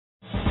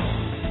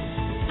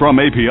From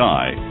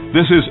API,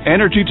 this is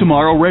Energy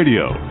Tomorrow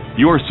Radio,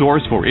 your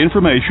source for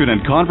information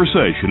and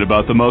conversation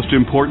about the most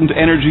important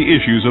energy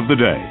issues of the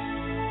day.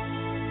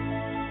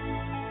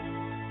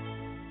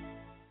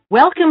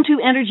 Welcome to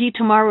Energy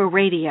Tomorrow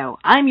Radio.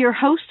 I'm your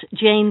host,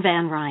 Jane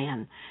Van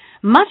Ryan.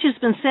 Much has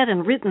been said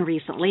and written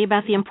recently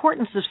about the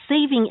importance of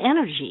saving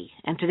energy,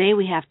 and today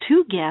we have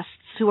two guests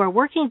who are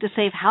working to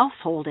save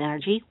household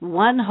energy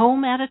one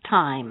home at a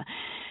time.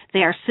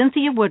 They are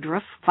Cynthia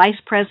Woodruff,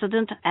 Vice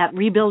President at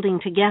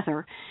Rebuilding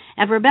Together,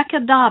 and Rebecca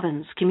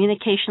Dobbins,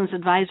 Communications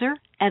Advisor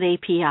at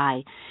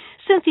API.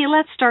 Cynthia,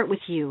 let's start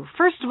with you.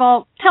 First of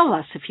all, tell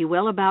us, if you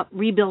will, about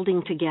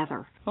Rebuilding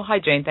Together. Well, hi,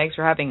 Jane. Thanks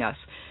for having us.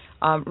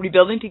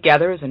 Rebuilding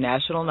Together is a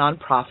national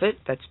nonprofit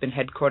that's been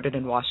headquartered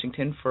in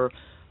Washington for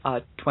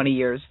 20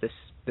 years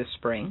this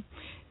spring,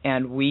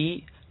 and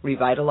we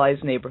revitalize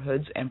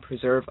neighborhoods and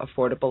preserve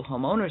affordable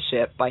home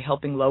ownership by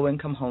helping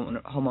low-income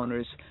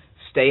homeowners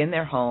stay in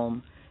their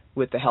home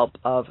with the help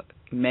of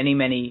many,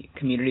 many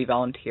community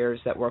volunteers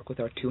that work with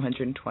our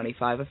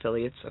 225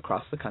 affiliates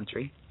across the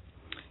country.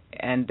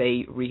 And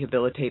they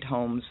rehabilitate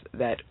homes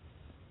that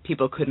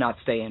people could not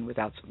stay in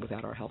without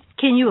our help.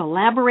 Can you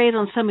elaborate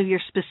on some of your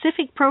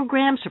specific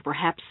programs or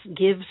perhaps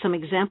give some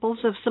examples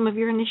of some of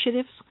your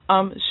initiatives?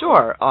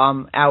 Sure.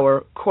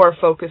 Our core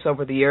focus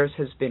over the years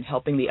has been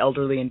helping the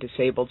elderly and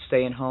disabled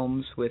stay in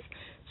homes with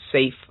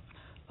safe,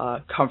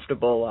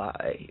 comfortable,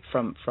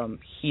 from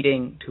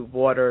heating to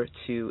water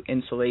to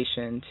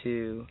insulation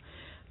to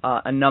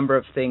a number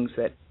of things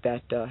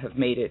that have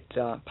made it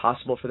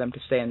possible for them to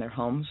stay in their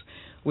homes.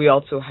 We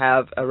also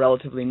have a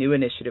relatively new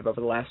initiative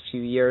over the last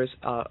few years,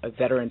 a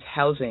veterans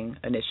housing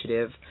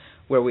initiative,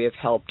 where we have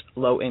helped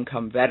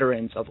low-income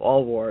veterans of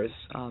all wars,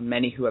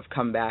 many who have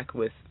come back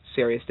with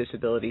serious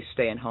disabilities,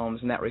 stay in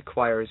homes, and that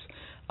requires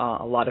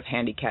a lot of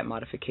handicap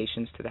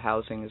modifications to the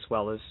housing as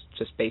well as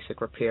just basic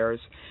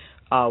repairs.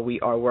 We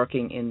are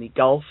working in the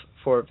Gulf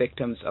for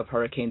victims of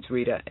Hurricanes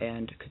Rita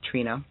and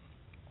Katrina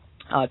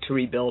to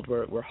rebuild.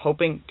 We're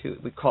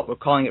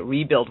calling it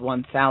Rebuild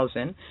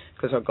 1,000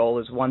 because our goal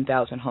is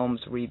 1,000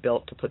 homes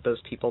rebuilt to put those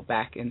people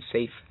back in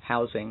safe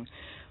housing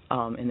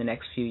in the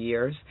next few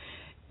years.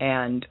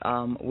 And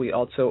we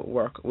also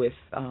work with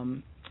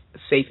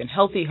Safe and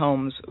Healthy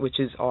Homes, which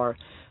is our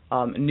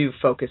new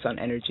focus on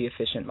energy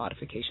efficient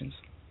modifications.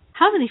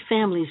 How many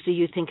families do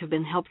you think have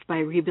been helped by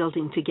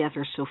Rebuilding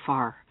Together so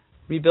far?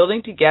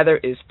 Rebuilding Together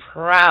is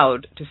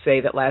proud to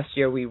say that last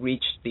year we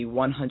reached the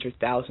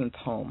 100,000th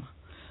home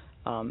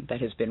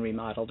that has been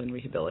remodeled and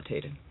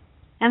rehabilitated.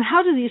 And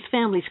how do these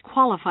families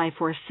qualify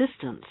for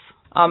assistance?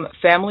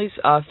 Families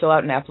fill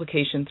out an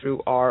application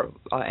through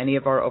any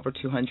of our over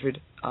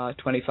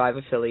 225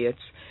 affiliates.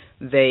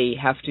 They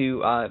have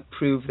to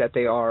prove that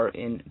they are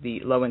in the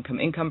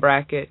low-income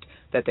bracket,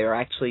 that they are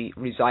actually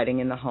residing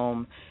in the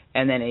home,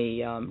 and then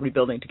a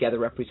Rebuilding Together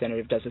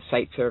representative does a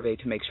site survey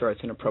to make sure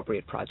it's an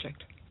appropriate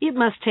project. It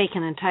must take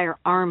an entire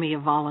army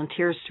of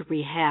volunteers to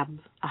rehab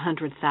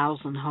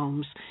 100,000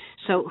 homes.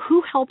 So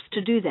who helps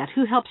to do that?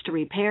 Who helps to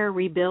repair,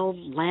 rebuild,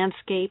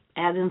 landscape,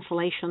 add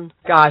insulation?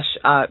 Gosh,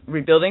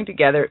 Rebuilding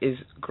Together is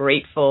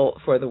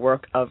grateful for the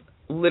work of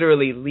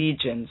literally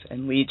legions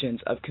and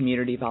legions of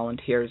community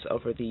volunteers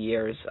over the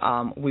years.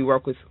 We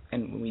work with,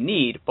 and we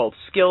need, both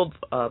skilled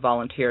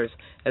volunteers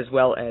as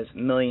well as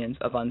millions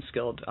of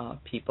unskilled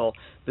people.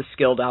 The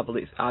skilled,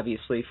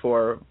 obviously,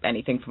 for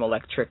anything from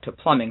electric to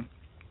plumbing.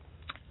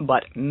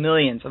 But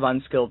millions of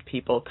unskilled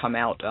people come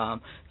out.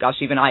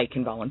 Even I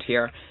can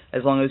volunteer.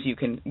 As long as you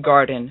can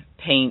garden,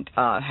 paint,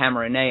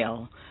 hammer a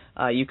nail,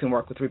 you can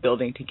work with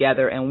Rebuilding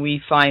Together. And we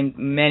find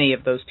many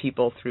of those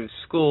people through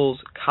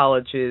schools,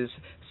 colleges,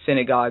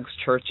 synagogues,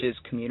 churches,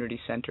 community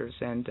centers,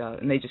 and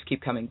they just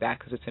keep coming back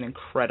because it's an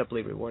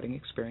incredibly rewarding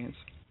experience.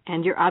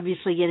 And you're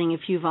obviously getting a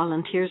few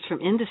volunteers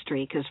from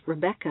industry because,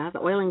 Rebecca, the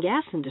oil and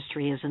gas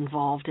industry is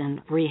involved in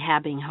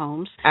rehabbing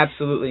homes.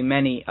 Absolutely.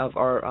 Many of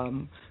our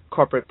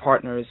corporate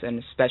partners,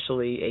 and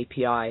especially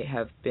API,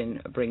 have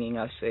been bringing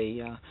us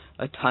a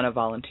ton of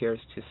volunteers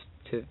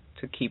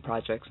to key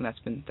projects, and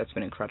that's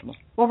been incredible.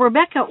 Well,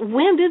 Rebecca,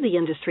 when did the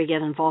industry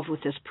get involved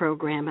with this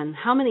program, and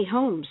how many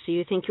homes do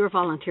you think your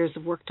volunteers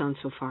have worked on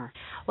so far?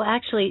 Well,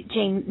 actually,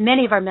 Jane,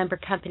 many of our member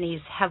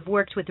companies have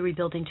worked with the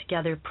Rebuilding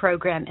Together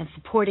program and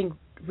supporting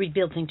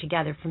Rebuilding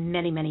Together for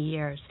many, many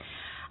years.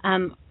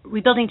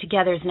 Rebuilding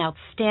Together is an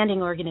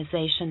outstanding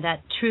organization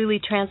that truly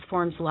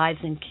transforms lives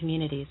in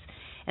communities.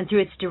 And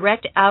through its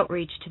direct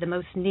outreach to the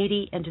most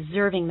needy and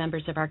deserving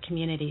members of our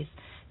communities,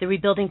 the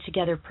Rebuilding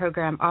Together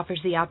program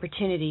offers the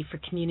opportunity for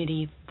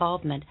community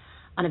involvement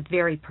on a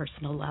very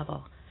personal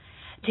level.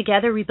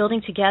 Together,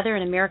 Rebuilding Together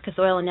and America's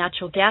oil and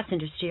natural gas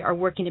industry are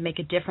working to make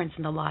a difference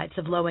in the lives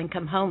of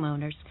low-income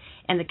homeowners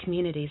and the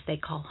communities they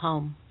call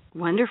home.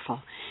 Wonderful.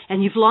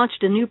 And you've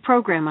launched a new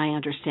program, I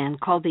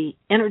understand, called the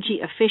Energy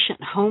Efficient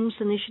Homes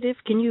Initiative.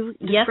 Can you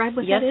describe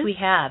what that is? Yes, we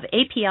have.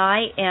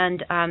 API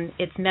and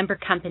its member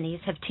companies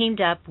have teamed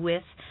up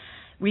with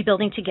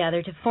Rebuilding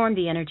Together to form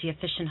the Energy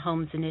Efficient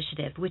Homes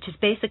Initiative, which is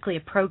basically a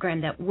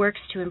program that works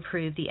to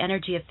improve the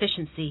energy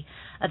efficiency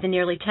of the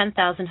nearly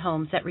 10,000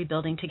 homes that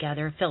Rebuilding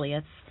Together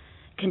affiliates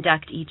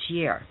conduct each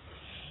year.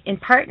 In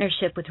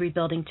partnership with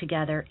Rebuilding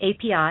Together,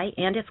 API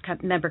and its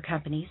member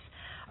companies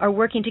are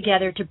working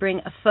together to bring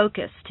a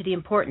focus to the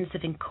importance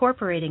of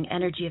incorporating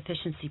energy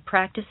efficiency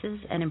practices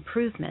and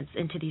improvements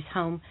into these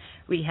home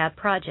rehab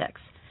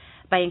projects.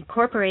 By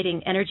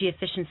incorporating energy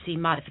efficiency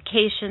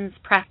modifications,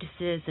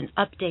 practices, and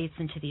updates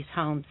into these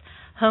homes,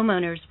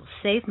 homeowners will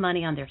save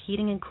money on their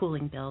heating and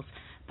cooling bills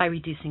by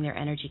reducing their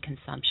energy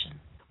consumption.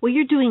 Well,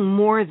 you're doing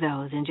more,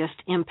 though, than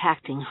just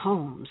impacting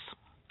homes.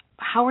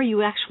 How are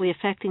you actually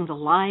affecting the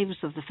lives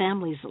of the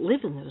families that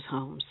live in those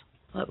homes?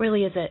 Well, it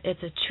really is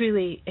it's a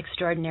truly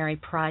extraordinary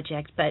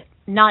project, but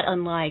not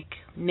unlike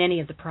many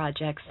of the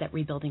projects that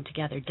Rebuilding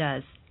Together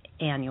does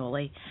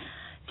annually.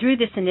 Through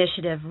this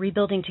initiative,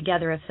 Rebuilding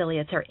Together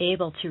affiliates are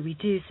able to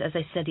reduce, as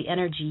I said, the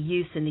energy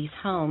use in these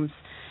homes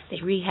they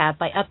rehab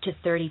by up to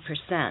 30%.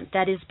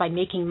 That is by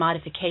making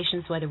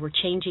modifications, whether we're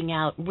changing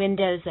out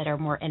windows that are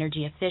more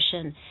energy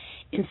efficient,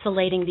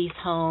 insulating these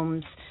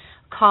homes,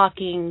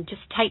 caulking,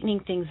 just tightening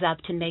things up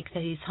to make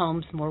these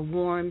homes more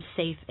warm,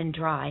 safe, and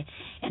dry.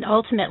 And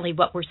ultimately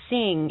what we're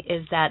seeing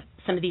is that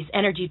some of these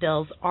energy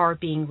bills are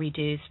being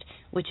reduced,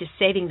 which is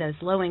saving those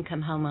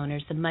low-income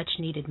homeowners the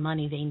much-needed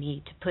money they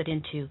need to put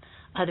into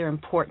other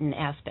important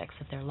aspects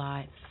of their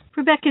lives.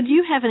 Rebecca, do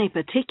you have any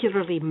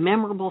particularly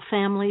memorable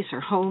families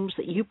or homes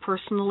that you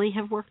personally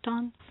have worked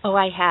on? Oh,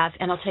 I have,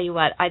 and I'll tell you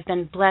what, I've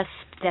been blessed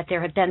that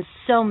there have been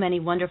so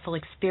many wonderful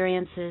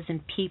experiences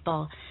and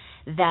people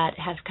that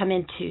have come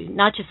into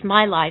not just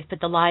my life, but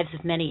the lives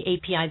of many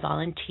API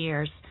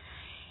volunteers.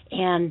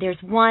 And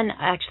there's one,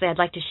 actually, I'd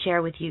like to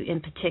share with you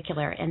in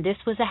particular, and this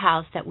was a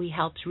house that we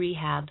helped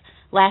rehab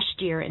last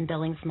year in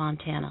Billings,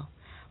 Montana.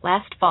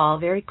 Last fall,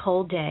 very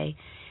cold day,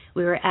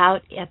 we were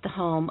out at the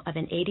home of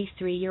an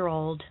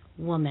 83-year-old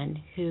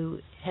woman who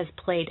has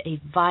played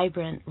a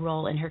vibrant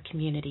role in her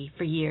community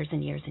for years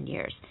and years and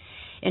years.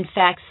 In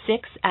fact,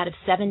 6 out of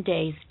 7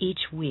 days each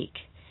week,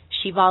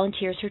 she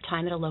volunteers her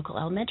time at a local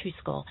elementary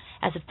school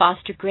as a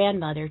foster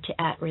grandmother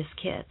to at-risk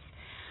kids.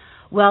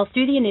 Well,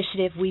 through the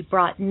initiative, we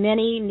brought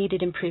many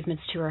needed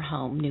improvements to her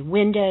home, new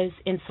windows,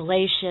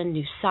 insulation,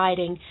 new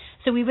siding.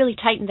 So we really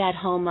tightened that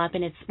home up,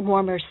 and it's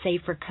warmer,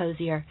 safer,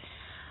 cozier.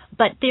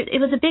 But it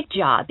was a big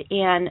job,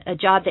 and a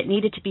job that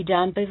needed to be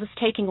done, but it was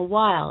taking a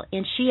while.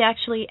 And she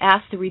actually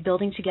asked the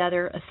Rebuilding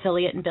Together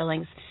affiliate in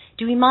Billings,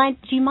 do you mind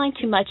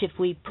too much if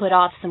we put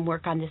off some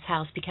work on this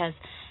house? Because,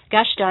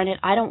 gosh darn it,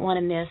 I don't want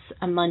to miss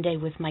a Monday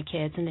with my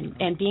kids.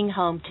 And being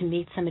home to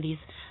meet some of these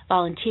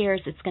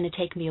volunteers, it's going to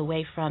take me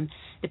away from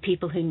the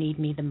people who need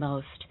me the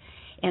most.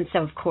 And so,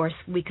 of course,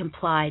 we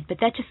complied. But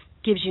that just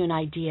gives you an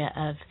idea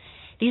of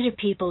these are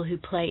people who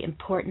play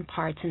important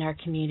parts in our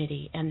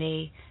community, and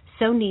they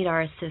so need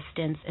our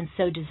assistance and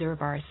so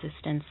deserve our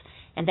assistance.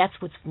 And that's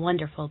what's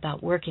wonderful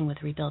about working with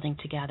Rebuilding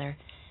Together,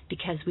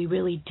 because we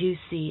really do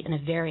see in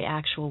a very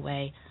actual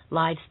way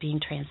lives being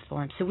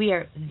transformed. So we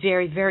are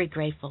very, very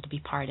grateful to be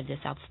part of this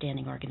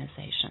outstanding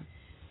organization.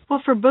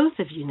 Well, for both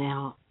of you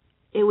now,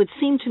 it would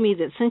seem to me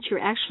that since you're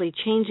actually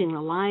changing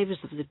the lives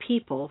of the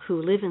people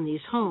who live in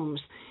these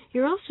homes,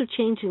 you're also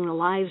changing the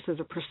lives of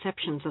the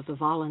perceptions of the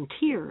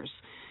volunteers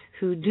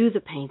who do the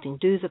painting,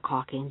 do the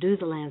caulking, do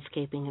the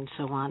landscaping, and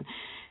so on.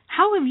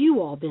 How have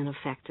you all been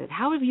affected?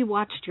 How have you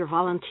watched your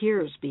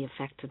volunteers be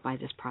affected by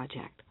this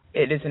project?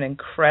 It is an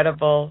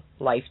incredible,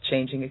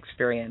 life-changing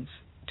experience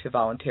to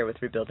volunteer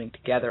with Rebuilding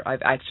Together.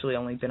 I've actually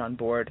only been on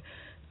board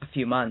a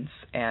few months,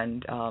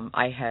 and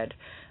I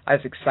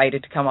was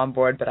excited to come on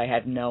board, but I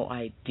had no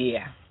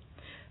idea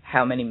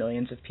how many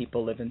millions of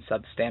people live in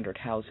substandard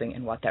housing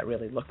and what that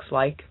really looks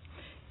like.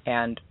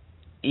 And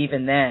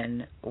even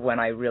then, when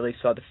I really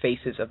saw the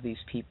faces of these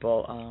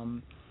people,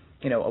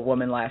 a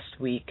woman last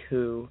week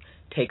who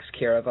takes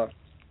care of a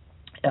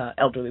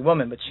elderly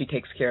woman, but she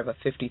takes care of a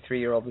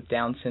 53-year-old with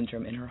Down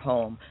syndrome in her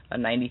home, a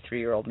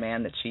 93-year-old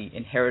man that she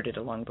inherited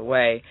along the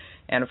way,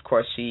 and of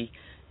course she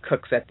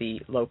cooks at the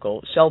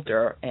local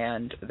shelter,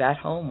 and that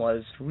home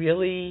was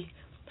really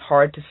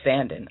hard to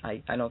stand in.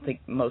 I don't think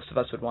most of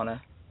us would want to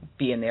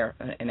be in there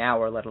an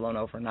hour, let alone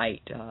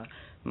overnight.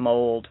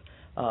 Mold,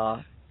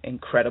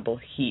 incredible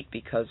heat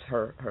because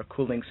her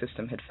cooling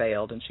system had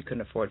failed and she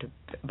couldn't afford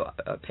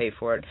to pay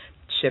for it.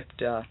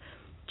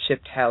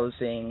 Chipped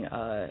housing,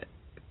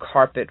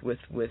 carpet with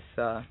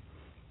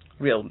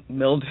real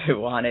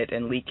mildew on it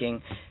and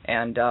leaking.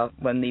 And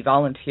when the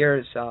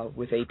volunteers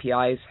with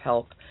API's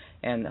help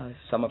and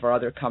some of our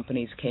other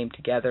companies came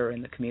together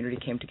and the community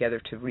came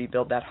together to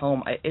rebuild that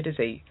home,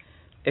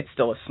 it's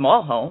still a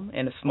small home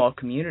in a small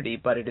community,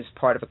 but it is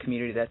part of a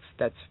community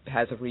that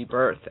has a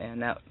rebirth.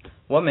 And that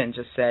woman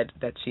just said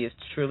that she is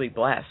truly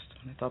blessed.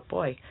 And I thought,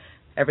 boy,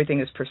 everything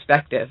is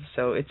perspective.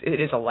 So it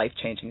is a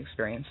life-changing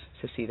experience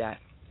to see that.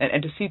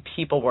 And to see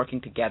people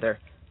working together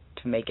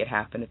to make it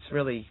happen. It's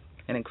really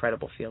an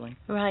incredible feeling.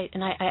 Right,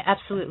 and I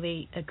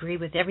absolutely agree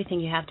with everything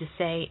you have to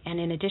say. And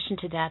in addition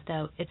to that,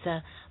 though, it's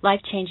a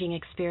life-changing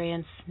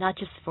experience, not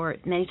just for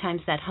many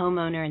times that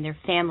homeowner and their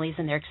families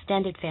and their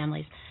extended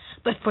families,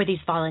 but for these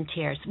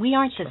volunteers. We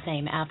aren't the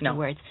same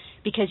afterwards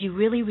because you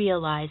really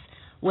realize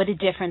what a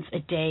difference a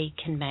day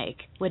can make,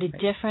 what a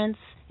difference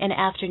an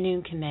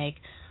afternoon can make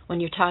when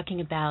you're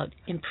talking about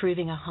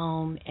improving a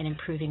home and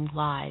improving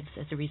lives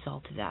as a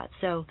result of that.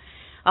 So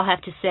I'll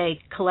have to say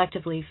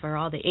collectively for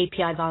all the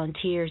API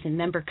volunteers and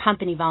member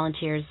company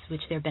volunteers,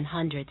 which there have been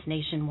hundreds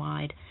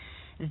nationwide,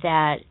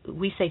 that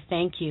we say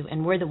thank you,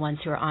 and we're the ones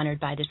who are honored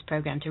by this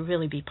program to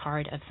really be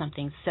part of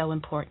something so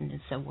important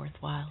and so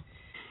worthwhile.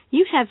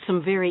 You had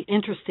some very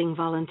interesting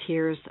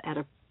volunteers at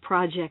a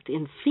project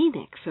in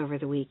Phoenix over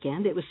the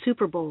weekend. It was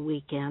Super Bowl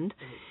weekend.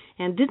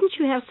 And didn't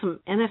you have some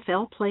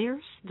NFL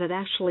players that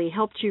actually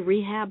helped you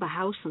rehab a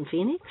house in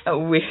Phoenix? Oh,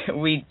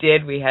 we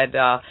did. We had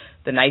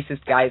the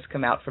nicest guys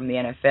come out from the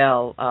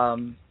NFL.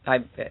 I'm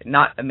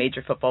not a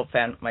major football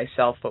fan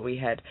myself, but we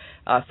had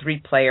 3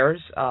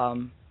 players,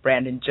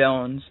 Brandon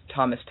Jones,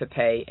 Thomas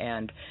Tepe,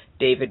 and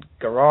David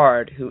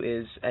Garrard, who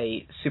is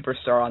a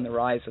superstar on the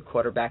rise, a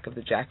quarterback of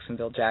the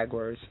Jacksonville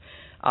Jaguars.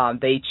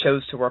 They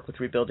chose to work with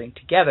Rebuilding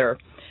Together,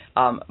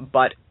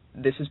 but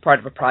this is part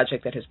of a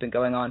project that has been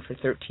going on for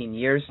 13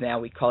 years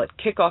now. We call it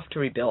Kickoff to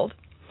Rebuild,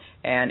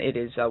 and it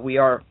is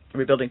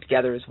Rebuilding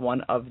Together is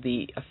one of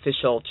the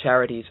official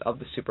charities of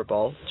the Super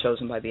Bowl,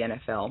 chosen by the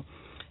NFL.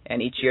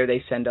 And each year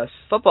they send us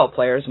football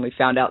players, and we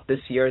found out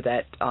this year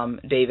that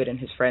David and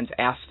his friends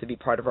asked to be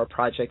part of our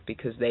project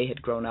because they had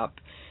grown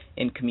up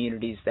in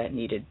communities that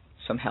needed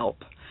some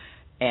help.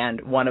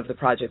 And one of the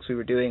projects we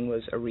were doing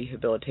was a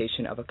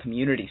rehabilitation of a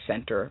community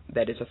center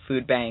that is a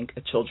food bank,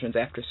 a children's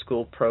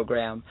after-school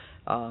program,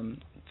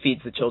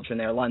 feeds the children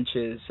their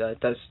lunches,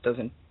 does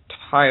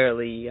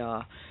entirely,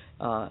 a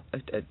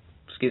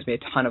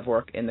ton of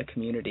work in the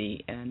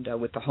community. And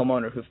with the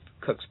homeowner who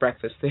cooks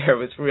breakfast there, it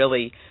was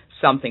really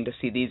something to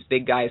see these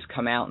big guys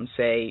come out and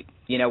say,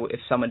 you know, if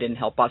someone didn't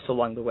help us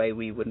along the way,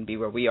 we wouldn't be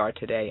where we are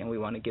today, and we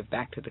want to give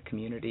back to the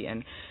community.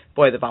 And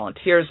boy, the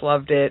volunteers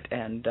loved it,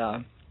 and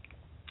the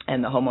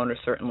homeowner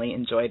certainly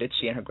enjoyed it.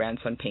 She and her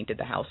grandson painted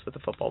the house with the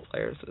football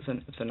players. It was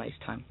a nice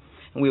time.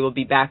 And we will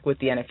be back with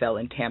the NFL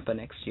in Tampa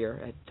next year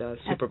at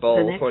Super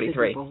Bowl 43.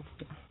 Super Bowl.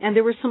 And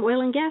there were some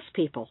oil and gas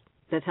people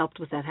that helped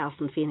with that house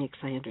in Phoenix,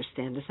 I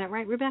understand. Is that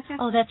right, Rebecca?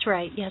 Oh, that's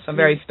right, yes. Some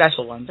very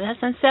special ones. That's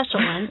some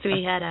special ones.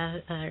 We had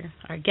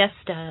our guest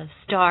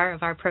star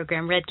of our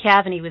program, Red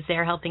Cavaney, was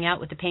there helping out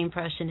with the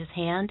paintbrush in his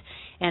hand,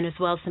 and as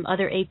well as some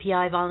other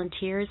API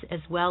volunteers, as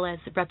well as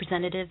a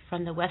representative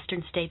from the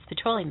Western States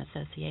Petroleum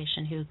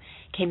Association who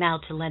came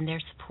out to lend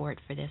their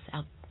support for this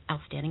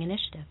outstanding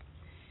initiative.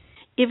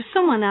 If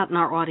someone out in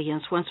our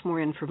audience wants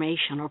more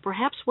information or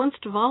perhaps wants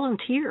to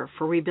volunteer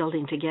for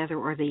Rebuilding Together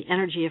or the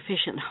Energy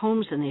Efficient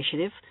Homes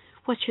Initiative,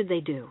 what should they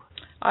do?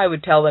 I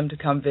would tell them to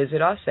come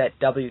visit us at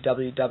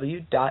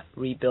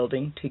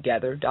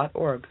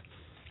www.rebuildingtogether.org.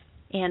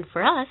 And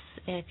for us,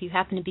 if you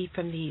happen to be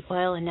from the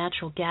oil and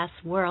natural gas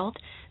world,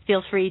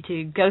 feel free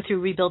to go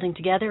through Rebuilding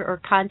Together or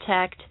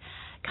contact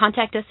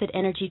us at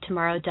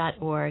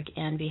energytomorrow.org,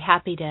 and be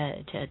happy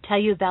to tell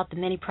you about the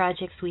many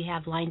projects we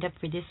have lined up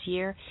for this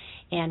year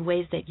and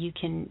ways that you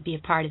can be a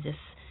part of this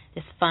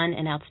fun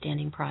and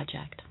outstanding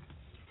project.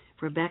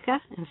 Rebecca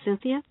and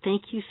Cynthia,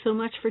 thank you so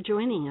much for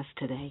joining us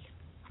today.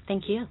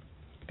 Thank you.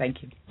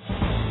 Thank you.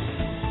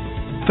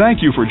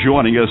 Thank you for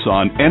joining us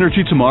on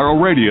Energy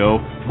Tomorrow Radio,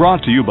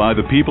 brought to you by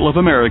the people of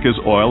America's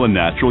oil and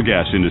natural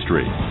gas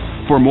industry.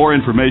 For more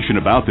information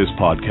about this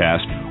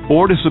podcast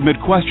or to submit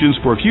questions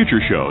for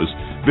future shows,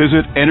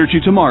 visit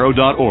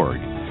energytomorrow.org.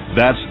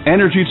 That's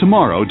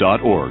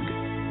energytomorrow.org.